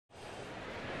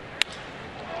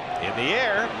In the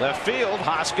air, left field,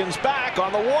 Hoskins back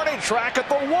on the warning track at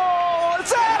the wall.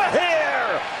 It's out of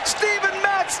here! Steven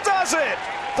Matz does it!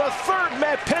 The third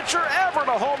Met pitcher ever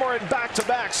to homer in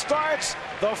back-to-back starts.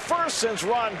 The first since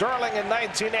Ron Darling in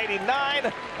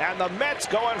 1989. And the Mets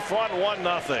go in front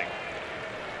 1-0.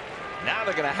 Now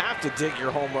they're going to have to dig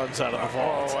your home runs out of the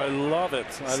vault. Oh, I love it.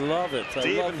 I love it.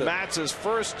 Steven Matz's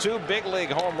first 2 big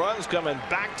league home runs come in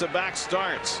back-to-back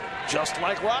starts, just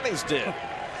like Ronnie's did.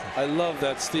 I love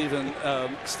that Steven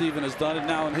has done it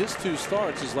now in his 2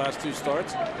 starts, his last 2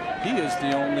 starts. He is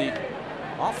the only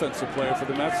offensive player for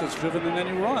the Mets that's driven in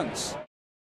any runs.